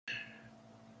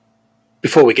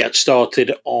Before we get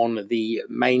started on the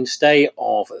mainstay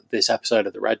of this episode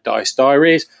of the Red Dice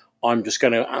Diaries, I'm just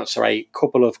going to answer a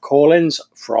couple of call-ins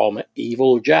from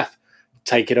Evil Jeff.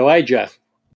 Take it away, Jeff.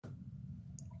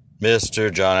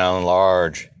 Mr. John Allen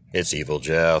Large, it's Evil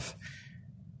Jeff.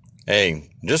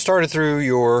 Hey, just started through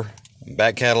your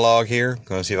back catalog here.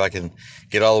 Going to see if I can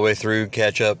get all the way through,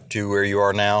 catch up to where you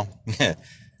are now.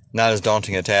 Not as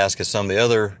daunting a task as some of the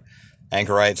other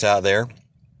anchorites out there.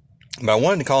 But I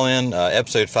wanted to call in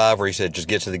episode 5 where you said just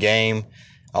get to the game,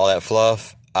 all that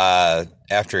fluff.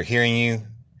 After hearing you,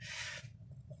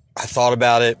 I thought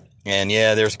about it, and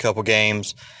yeah, there's a couple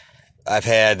games I've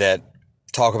had that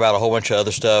talk about a whole bunch of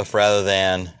other stuff rather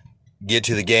than get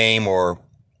to the game or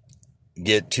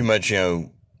get too much,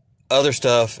 other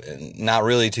stuff, not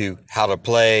really to how to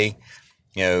play,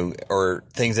 or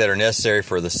things that are necessary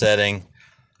for the setting.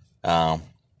 I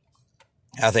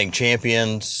think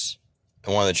Champions...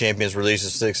 One of the Champions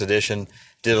releases 6th edition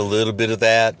did a little bit of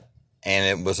that,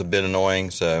 and it was a bit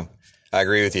annoying, so I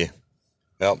agree with you.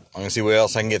 Well, I'm going to see what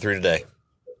else I can get through today.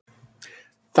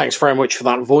 Thanks very much for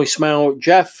that voicemail,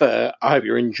 Jeff. I hope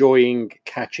you're enjoying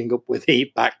catching up with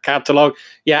the back catalogue.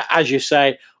 Yeah, as you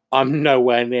say, I'm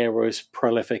nowhere near as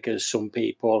prolific as some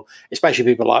people, especially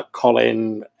people like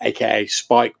Colin, aka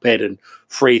Spike Pid, and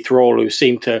Free Thrall, who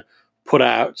seem to put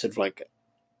out sort of like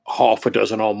half a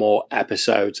dozen or more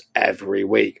episodes every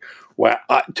week, where,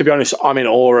 to be honest, I'm in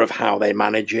awe of how they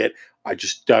manage it. I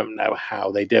just don't know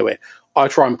how they do it. I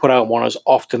try and put out one as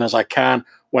often as I can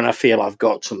when I feel I've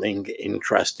got something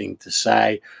interesting to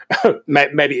say.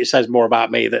 Maybe it says more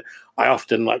about me that I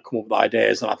often come up with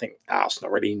ideas and I think, it's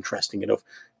not really interesting enough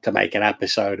to make an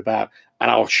episode about,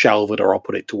 and I'll shelve it or I'll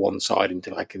put it to one side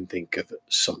until I can think of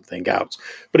something else.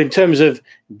 But in terms of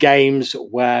games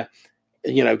where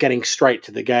getting straight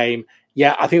to the game.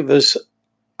 Yeah, I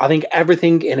think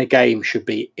everything in a game should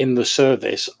be in the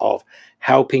service of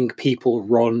helping people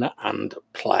run and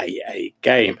play a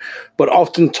game. But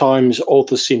oftentimes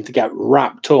authors seem to get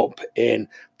wrapped up in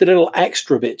the little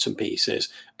extra bits and pieces.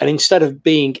 And instead of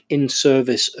being in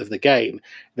service of the game,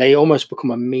 they almost become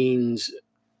a means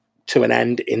to an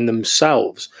end in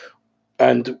themselves.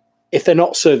 And if they're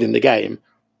not serving the game,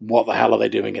 what the hell are they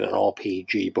doing in an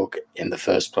RPG book in the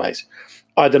first place?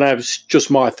 I don't know, it's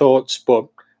just my thoughts, but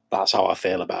that's how I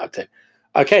feel about it.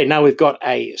 Okay, now we've got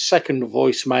a second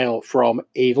voicemail from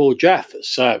Evil Jeff,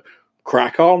 so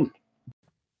crack on.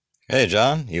 Hey,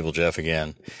 John, Evil Jeff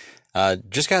again.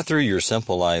 Just got through your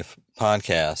Simple Life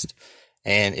podcast,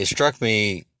 and it struck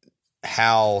me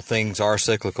how things are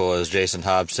cyclical, as Jason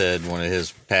Hobbs said in one of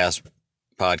his past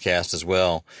podcasts as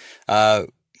well.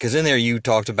 Because in there you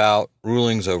talked about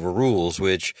rulings over rules,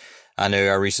 which I know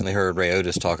I recently heard Ray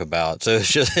Otis talk about. So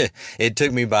it's just, it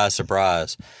took me by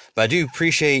surprise. But I do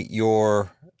appreciate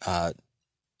your a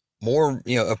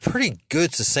pretty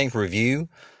good succinct review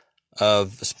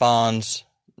of Spawn's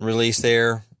release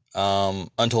there.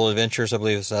 Untold Adventures, I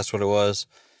believe that's what it was.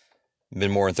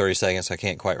 Been more than 30 seconds. I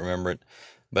can't quite remember it,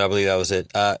 but I believe that was it.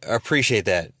 I appreciate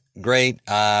that. Great.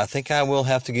 I think I will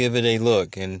have to give it a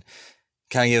look and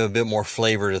kind of give a bit more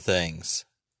flavor to things.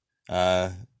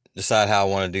 Decide how I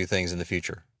want to do things in the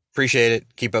future. Appreciate it.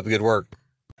 Keep up the good work.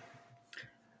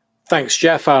 Thanks,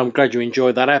 Jeff. I'm glad you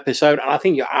enjoyed that episode. And I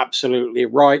think you're absolutely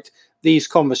right. These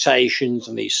conversations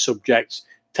and these subjects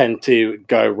tend to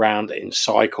go round in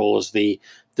cycles. The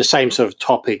same sort of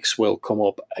topics will come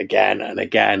up again and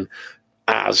again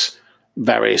as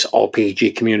various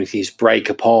RPG communities break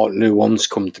apart, new ones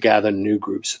come together, new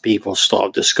groups of people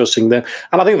start discussing them.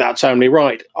 And I think that's only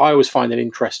right. I always find it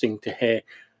interesting to hear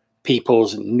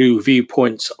people's new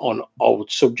viewpoints on old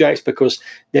subjects, because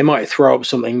they might throw up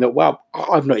something that,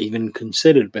 I've not even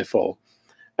considered before.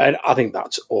 And I think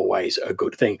that's always a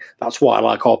good thing. That's why I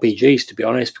like RPGs, to be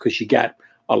honest, because you get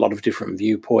a lot of different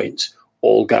viewpoints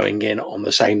all going in on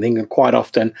the same thing. And quite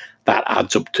often that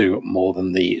adds up to more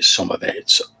than the sum of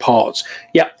its parts.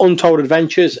 Yeah, Untold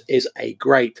Adventures is a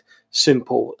great,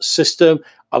 simple system.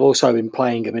 I've also been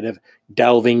playing a bit of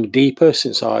Delving Deeper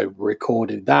since I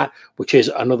recorded that, which is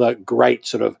another great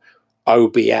sort of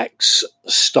OBX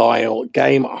style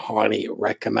game. I highly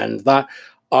recommend that.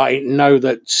 I know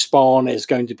that Spawn is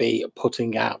going to be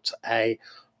putting out a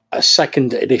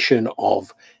second edition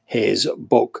of his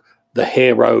book, The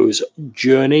Hero's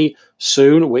Journey,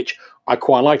 soon, which I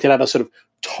quite liked. It had a sort of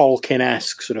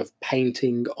Tolkien-esque sort of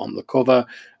painting on the cover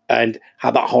and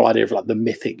had that whole idea of the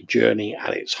mythic journey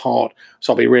at its heart.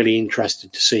 So I'll be really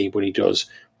interested to see what he does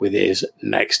with his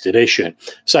next edition.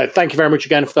 So thank you very much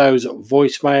again for those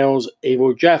voicemails,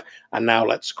 Evil Jeff. And now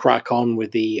let's crack on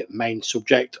with the main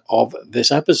subject of this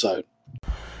episode.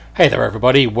 Hey there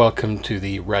everybody, welcome to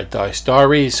the Red Dice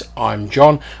Diaries. I'm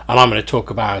John and I'm going to talk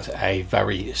about a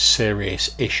very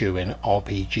serious issue in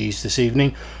RPGs this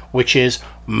evening, which is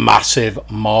massive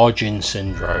margin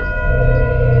syndrome.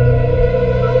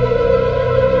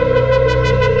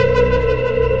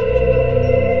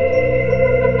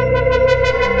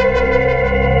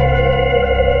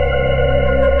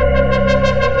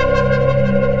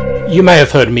 You may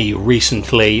have heard me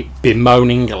recently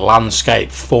bemoaning landscape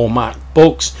format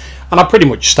books, and I pretty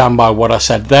much stand by what I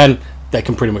said then. They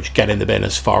can pretty much get in the bin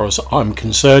as far as I'm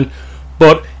concerned.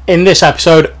 But in this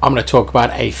episode, I'm going to talk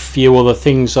about a few other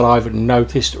things that I've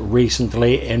noticed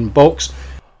recently in books.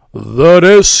 The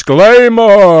disclaimer!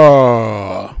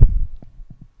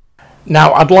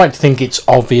 Now, I'd like to think it's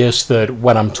obvious that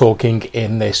when I'm talking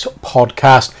in this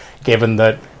podcast, given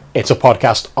that it's a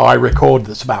podcast I record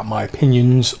that's about my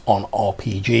opinions on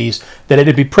RPGs, that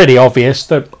it'd be pretty obvious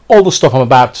that all the stuff I'm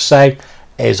about to say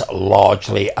is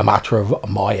largely a matter of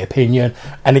my opinion,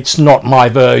 and it's not my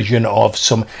version of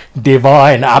some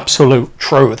divine absolute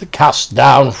truth cast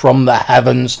down from the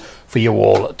heavens for you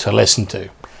all to listen to.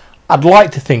 I'd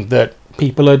like to think that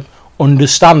people would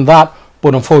understand that,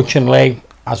 but unfortunately,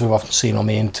 as we've often seen on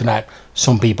the internet,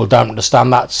 some people don't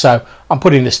understand that. So I'm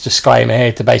putting this disclaimer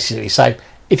here to basically say,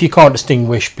 if you can't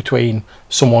distinguish between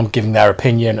someone giving their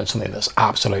opinion and something that's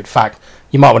absolute fact,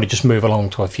 you might want to just move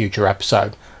along to a future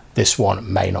episode. This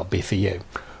one may not be for you.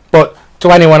 But to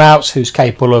anyone else who's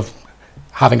capable of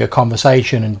having a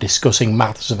conversation and discussing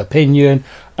matters of opinion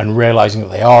and realising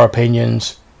that they are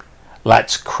opinions,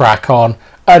 let's crack on.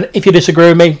 And if you disagree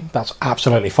with me, that's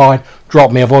absolutely fine. Drop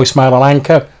me a voicemail on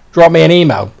Anchor. Drop me an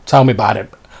email. Tell me about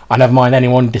it. I never mind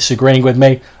anyone disagreeing with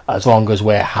me as long as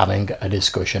we're having a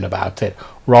discussion about it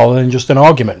rather than just an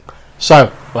argument. So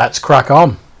let's crack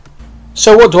on.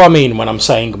 So what do I mean when I'm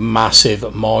saying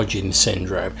massive margin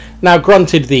syndrome? Now,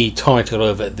 granted, the title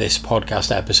of this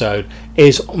podcast episode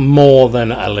is more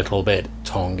than a little bit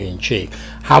tongue-in-cheek.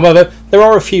 However, there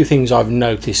are a few things I've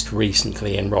noticed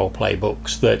recently in roleplay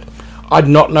books that I'd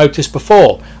not noticed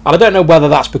before. And I don't know whether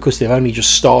that's because they've only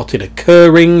just started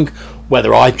occurring,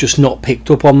 whether I've just not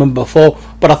picked up on them before,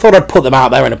 but I thought I'd put them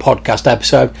out there in a podcast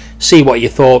episode, see what you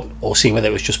thought, or see whether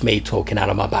it was just me talking out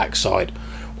of my backside.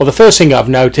 Well, the first thing I've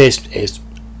noticed is,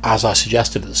 as I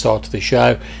suggested at the start of the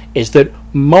show, is that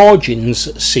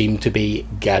margins seem to be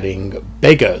getting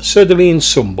bigger, certainly in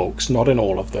some books, not in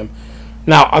all of them.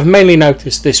 Now, I've mainly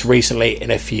noticed this recently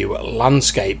in a few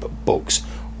landscape books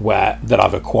that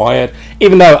I've acquired,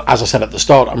 even though, as I said at the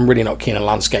start, I'm really not keen on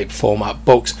landscape format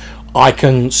books. I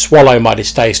can swallow my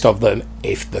distaste of them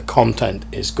if the content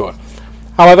is good.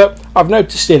 However, I've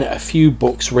noticed in a few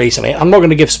books recently, I'm not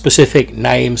going to give specific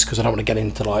names because I don't want to get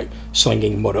into like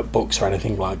slinging mud at books or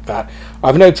anything like that.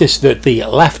 I've noticed that the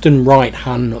left and right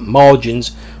hand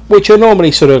margins, which are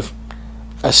normally sort of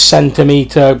a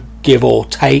centimetre give or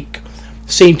take,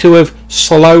 seem to have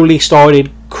slowly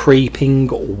started creeping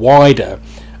wider.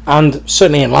 And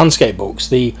certainly in landscape books,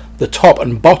 the top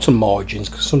and bottom margins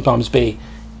can sometimes be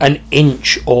an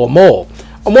inch or more.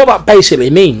 And what that basically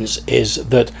means is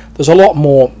that there's a lot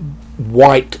more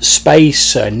white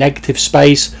space, negative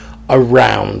space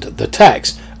around the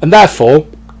text, and therefore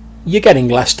you're getting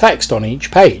less text on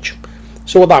each page.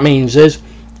 So what that means is,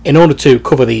 in order to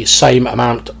cover the same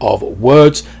amount of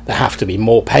words, there have to be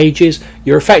more pages.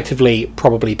 You're effectively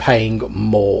probably paying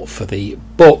more for the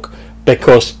book,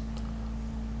 because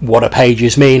what do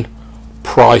pages mean?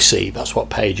 Pricey, that's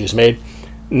what pages mean.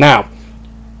 Now,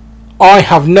 I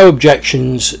have no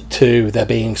objections to there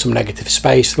being some negative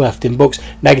space left in books.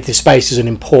 Negative space is an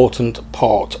important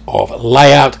part of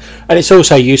layout, and it's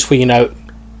also useful,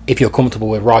 if you're comfortable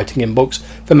with writing in books,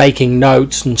 for making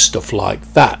notes and stuff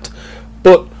like that.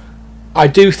 But I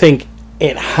do think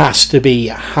it has to be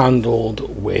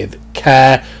handled with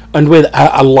care and with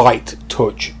a light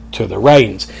touch to the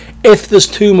reins. If there's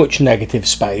too much negative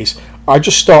space, I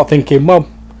just start thinking, well,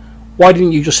 why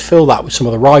didn't you just fill that with some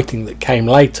of the writing that came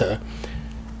later?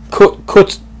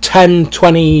 Cut 10,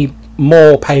 20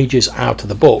 more pages out of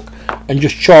the book and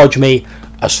just charge me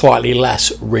a slightly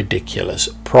less ridiculous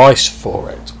price for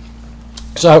it.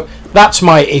 So that's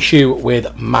my issue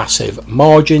with massive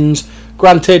margins.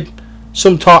 Granted,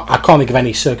 sometimes I can't think of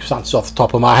any circumstances off the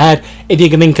top of my head. If you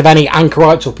can think of any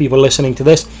anchorites or people listening to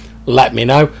this, let me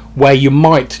know where you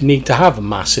might need to have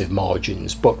massive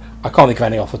margins, but I can't think of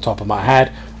any off the top of my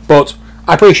head. But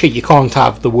I appreciate you can't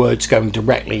have the words going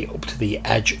directly up to the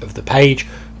edge of the page,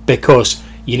 because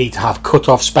you need to have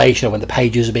cut-off space, when the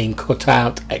pages are being cut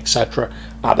out, etc.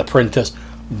 at the printers.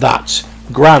 That's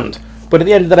grand. But at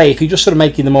the end of the day, if you're just sort of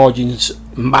making the margins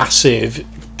massive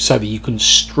so that you can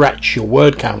stretch your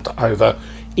word count over,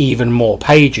 even more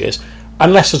pages,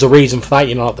 unless there's a reason for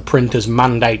that, like the printers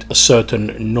mandate a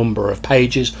certain number of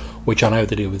pages, which I know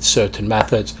they do with certain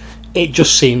methods. It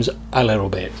just seems a little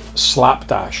bit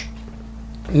slapdash.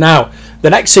 Now, the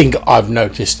next thing I've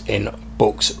noticed in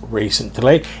books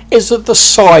recently is that the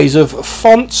size of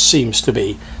fonts seems to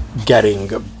be getting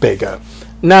bigger.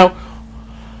 Now,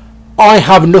 I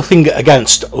have nothing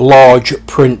against large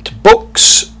print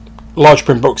books. Large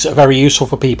print books are very useful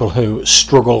for people who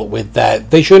struggle with their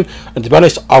vision, and to be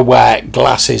honest, I wear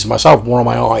glasses myself. One of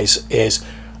my eyes is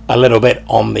a little bit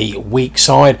on the weak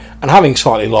side, and having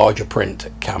slightly larger print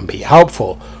can be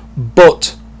helpful.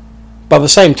 But by the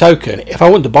same token, if I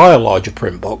want to buy a larger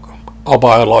print book, I'll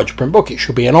buy a larger print book. It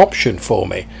should be an option for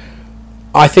me.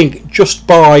 I think just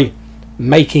by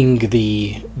making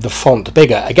the font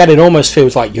bigger, again, it almost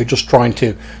feels like you're just trying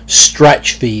to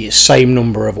stretch the same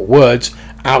number of words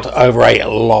out over a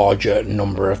larger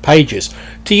number of pages.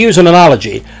 To use an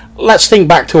analogy, let's think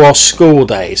back to our school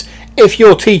days. If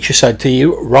your teacher said to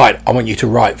you, right, I want you to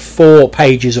write 4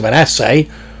 pages of an essay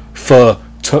for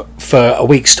a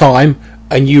week's time,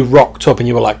 and you rocked up and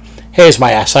you were like, here's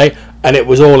my essay, and it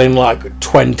was all in like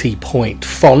 20-point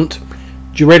font,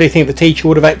 do you really think the teacher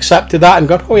would have accepted that and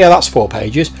gone, oh yeah, that's 4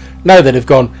 pages? No, they'd have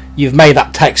gone, you've made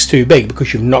that text too big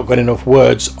because you've not got enough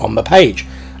words on the page.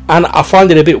 And I find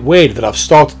it a bit weird that I've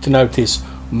started to notice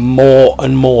more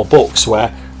and more books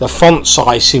where the font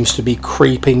size seems to be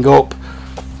creeping up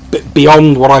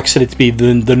beyond what I consider to be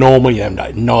the normal,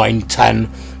 9, 10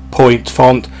 point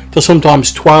font to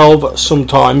sometimes 12,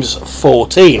 sometimes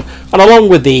 14. And along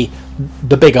with the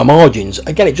bigger margins,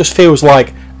 again, it just feels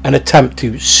like an attempt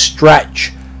to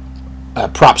stretch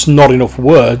perhaps not enough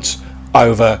words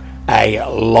over a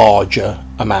larger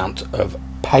amount of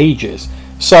pages.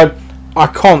 So I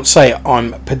can't say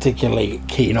I'm particularly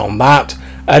keen on that.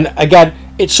 And again,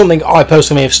 it's something I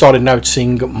personally have started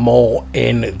noticing more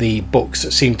in the books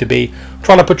that seem to be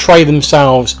trying to portray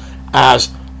themselves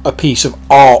as a piece of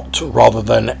art rather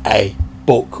than a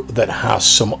book that has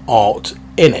some art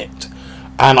in it.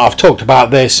 And I've talked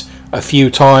about this a few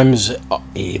times,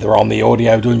 either on the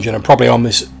Audio Dungeon and probably on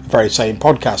this very same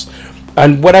podcast.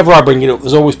 And whenever I bring it up,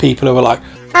 there's always people who are like,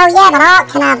 oh yeah, but art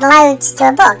can add loads to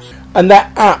a book. And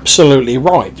they're absolutely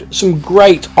right. Some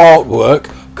great artwork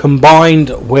combined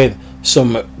with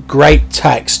some great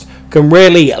text can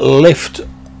really lift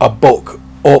a book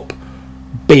up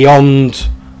beyond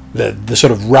the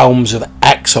sort of realms of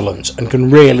excellence and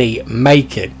can really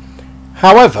make it.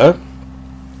 However,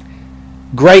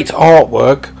 great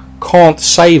artwork can't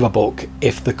save a book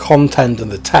if the content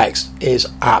and the text is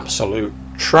absolute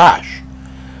trash.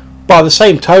 By the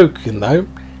same token, though,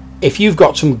 if you've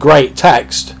got some great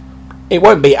text, it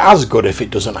won't be as good if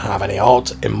it doesn't have any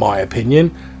art, in my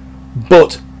opinion,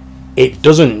 but it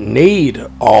doesn't need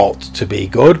art to be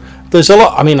good. There's a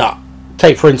lot,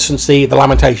 take for instance the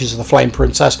Lamentations of the Flame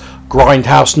Princess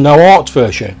Grindhouse no art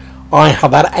version. I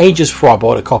had that ages before I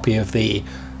bought a copy of the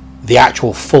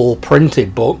actual full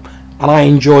printed book, and I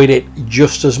enjoyed it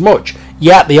just as much.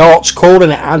 Yeah, the art's cool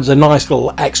and it adds a nice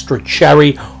little extra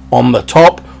cherry on the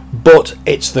top, but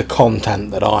it's the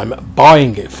content that I'm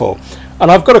buying it for.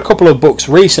 And I've got a couple of books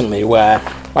recently where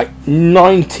like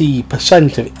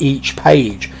 90% of each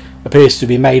page appears to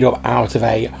be made up out of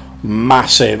a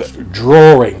massive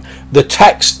drawing. The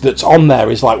text that's on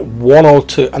there is like 1 or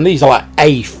 2, and these are like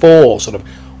A4 sort of,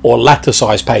 or letter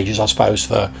size pages, I suppose,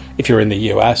 for if you're in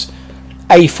the US.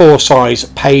 A4 size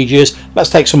pages. Let's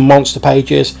take some monster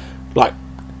pages. Like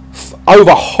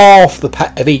over half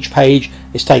of each page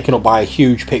is taken up by a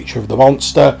huge picture of the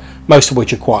monster, most of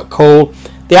which are quite cool.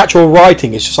 The actual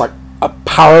writing is just like a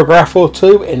paragraph or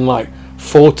 2 in like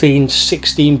 14,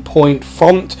 16 point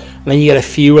font, and then you get a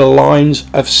few lines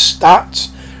of stats.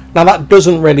 Now that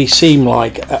doesn't really seem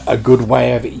like a good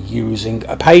way of using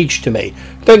a page to me.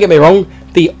 Don't get me wrong,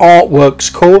 the artwork's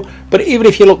cool, but even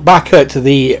if you look back at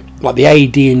the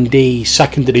AD&D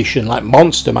 2nd edition like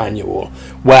monster manual,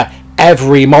 where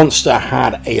every monster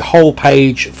had a whole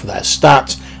page for their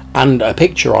stats and a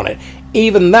picture on it,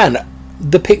 even then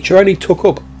the picture only took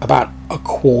up about a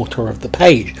quarter of the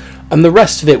page, and the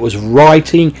rest of it was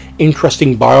writing,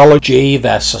 interesting biology,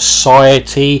 their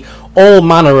society, all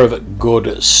manner of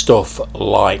good stuff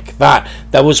like that.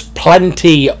 There was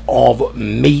plenty of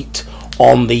meat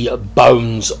on the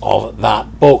bones of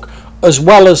that book, as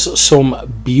well as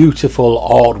some beautiful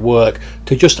artwork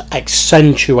to just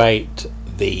accentuate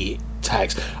the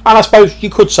text. And I suppose you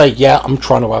could say, yeah, I'm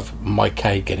trying to have my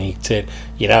cake and eat it.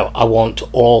 I want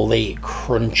all the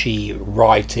crunchy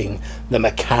writing, the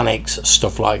mechanics,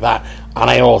 stuff like that.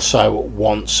 And I also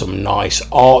want some nice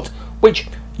art, which,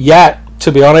 yeah,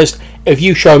 to be honest, if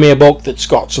you show me a book that's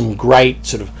got some great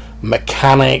sort of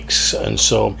mechanics and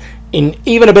some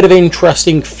even a bit of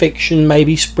interesting fiction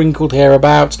maybe sprinkled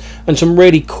hereabouts, and some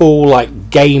really cool like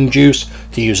game juice,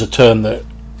 to use a term that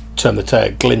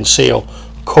Glyn Seal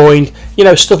coined,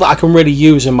 stuff that I can really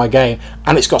use in my game,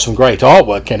 and it's got some great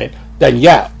artwork in it, then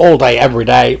yeah, all day, every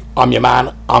day, I'm your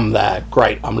man, I'm there,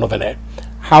 great, I'm loving it.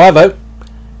 However,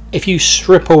 if you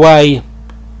strip away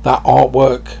that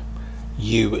artwork,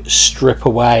 you strip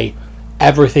away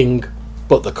everything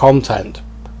but the content,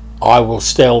 I will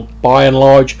still, by and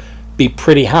large, be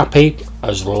pretty happy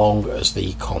as long as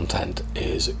the content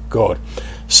is good.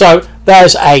 So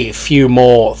there's a few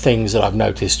more things that I've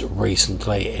noticed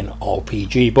recently in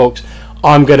RPG books.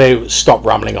 I'm going to stop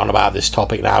rambling on about this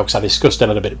topic now, because I discussed it a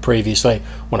little bit previously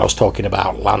when I was talking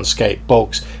about landscape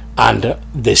books, and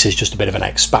this is just a bit of an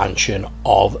expansion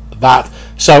of that.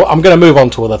 So I'm going to move on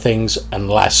to other things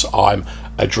unless I'm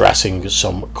addressing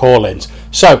some call-ins.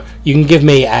 So you can give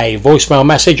me a voicemail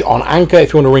message on Anchor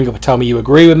if you want to ring up and tell me you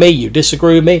agree with me, you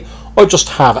disagree with me, or just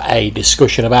have a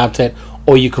discussion about it.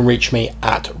 Or you can reach me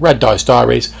at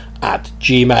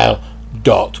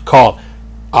reddicediaries@gmail.com.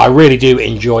 I really do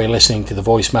enjoy listening to the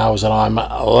voicemails that I'm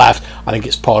left. I think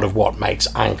it's part of what makes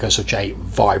Anchor such a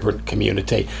vibrant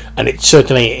community, and it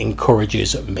certainly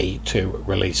encourages me to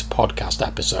release podcast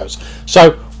episodes.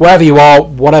 So wherever you are,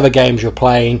 whatever games you're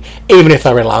playing, even if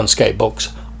they're in landscape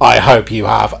books, I hope you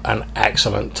have an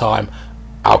excellent time.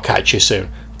 I'll catch you soon.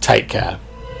 Take care.